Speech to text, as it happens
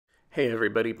Hey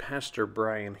everybody, Pastor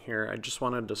Brian here. I just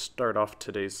wanted to start off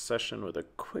today's session with a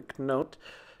quick note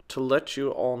to let you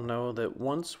all know that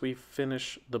once we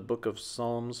finish the book of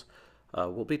Psalms,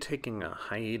 we'll be taking a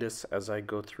hiatus as I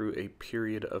go through a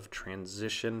period of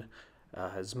transition.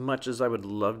 As much as I would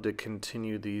love to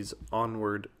continue these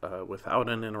onward without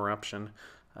an interruption,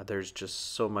 there's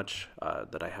just so much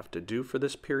that I have to do for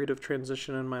this period of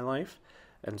transition in my life,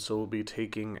 and so we'll be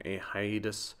taking a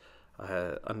hiatus,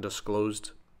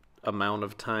 undisclosed amount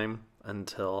of time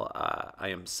until I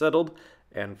am settled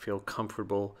and feel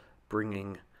comfortable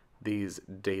bringing these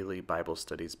daily Bible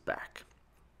studies back.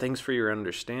 Thanks for your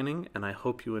understanding, and I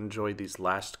hope you enjoy these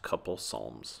last couple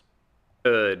Psalms.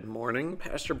 Good morning,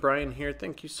 Pastor Brian here.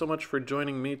 Thank you so much for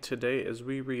joining me today as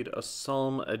we read a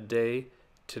psalm a day.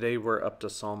 Today we're up to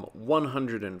Psalm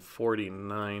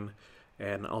 149,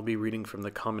 and I'll be reading from the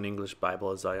Common English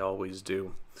Bible as I always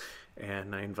do.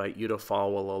 And I invite you to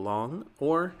follow along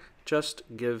or just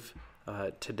give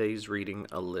today's reading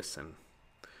a listen.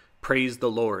 Praise the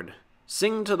Lord.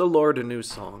 Sing to the Lord a new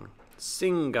song.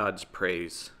 Sing God's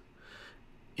praise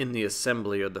in the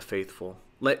assembly of the faithful.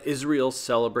 Let Israel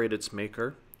celebrate its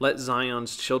Maker. Let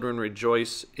Zion's children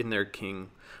rejoice in their King.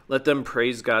 Let them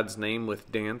praise God's name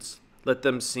with dance. Let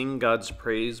them sing God's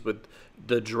praise with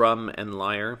the drum and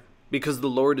lyre, because the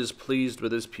Lord is pleased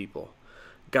with his people.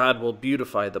 God will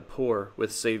beautify the poor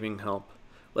with saving help.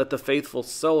 Let the faithful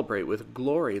celebrate with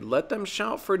glory. Let them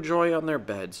shout for joy on their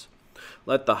beds.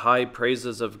 Let the high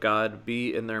praises of God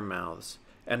be in their mouths,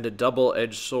 and a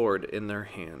double-edged sword in their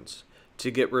hands, to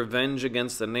get revenge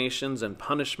against the nations and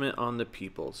punishment on the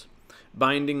peoples,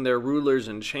 binding their rulers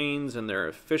in chains and their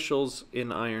officials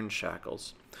in iron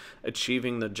shackles,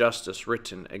 achieving the justice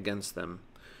written against them.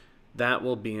 That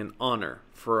will be an honor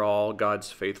for all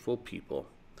God's faithful people.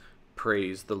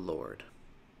 Praise the Lord.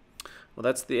 Well,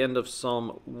 that's the end of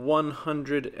Psalm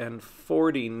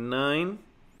 149.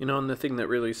 And the thing that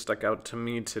really stuck out to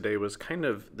me today was kind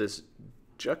of this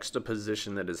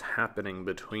juxtaposition that is happening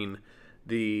between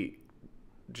the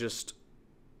just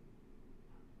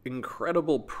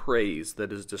incredible praise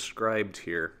that is described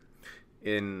here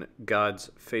in God's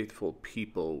faithful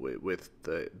people with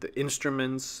the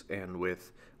instruments and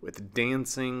with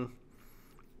dancing,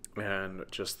 and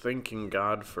just thanking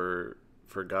God for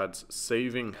God's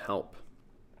saving help.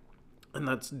 And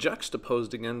that's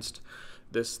juxtaposed against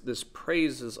this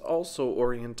praise is also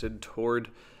oriented toward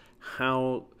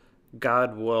how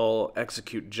God will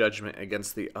execute judgment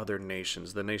against the other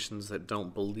nations, the nations that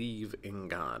don't believe in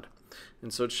God.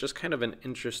 And so it's just kind of an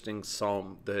interesting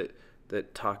psalm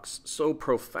that talks so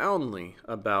profoundly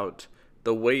about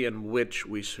the way in which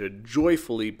we should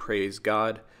joyfully praise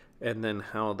God, and then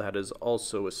how that is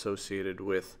also associated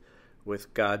with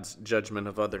God's judgment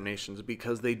of other nations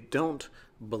because they don't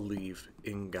believe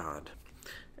in God.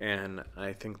 And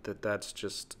I think that that's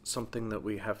just something that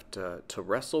we have to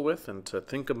wrestle with and to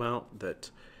think about, that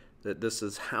this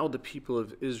is how the people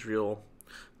of Israel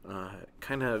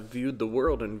kind of viewed the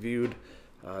world and viewed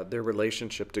their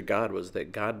relationship to God, was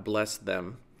that God blessed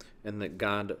them and that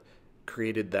God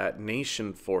created that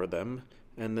nation for them,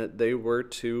 and that they were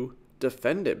to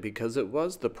defend it because it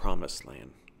was the promised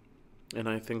land. And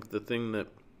I think the thing that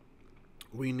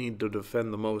we need to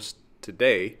defend the most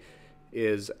today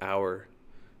is our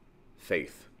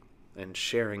faith and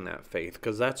sharing that faith,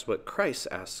 because that's what Christ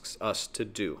asks us to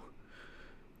do,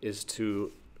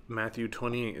 Matthew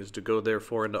 28 is to go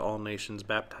therefore into all nations,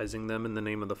 baptizing them in the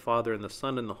name of the Father and the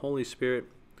Son and the Holy Spirit,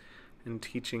 and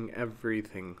teaching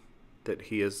everything that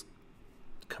he has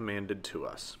commanded to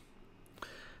us.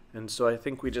 And so I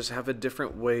think we just have a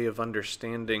different way of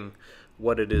understanding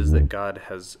what it is that God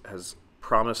has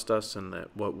promised us, and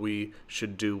that what we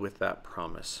should do with that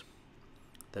promise.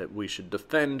 That we should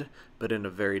defend, but in a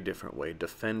very different way.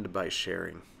 Defend by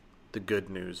sharing the good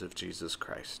news of Jesus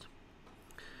Christ.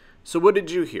 So what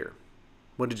did you hear?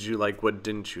 What did you like? What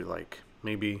didn't you like?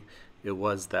 Maybe it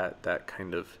was that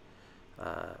kind of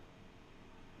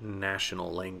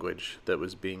national language that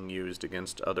was being used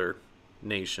against other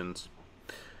nations.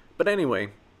 But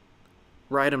anyway,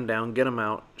 write them down, get them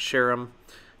out, share them,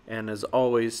 and as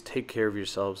always, take care of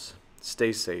yourselves,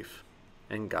 stay safe,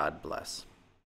 and God bless.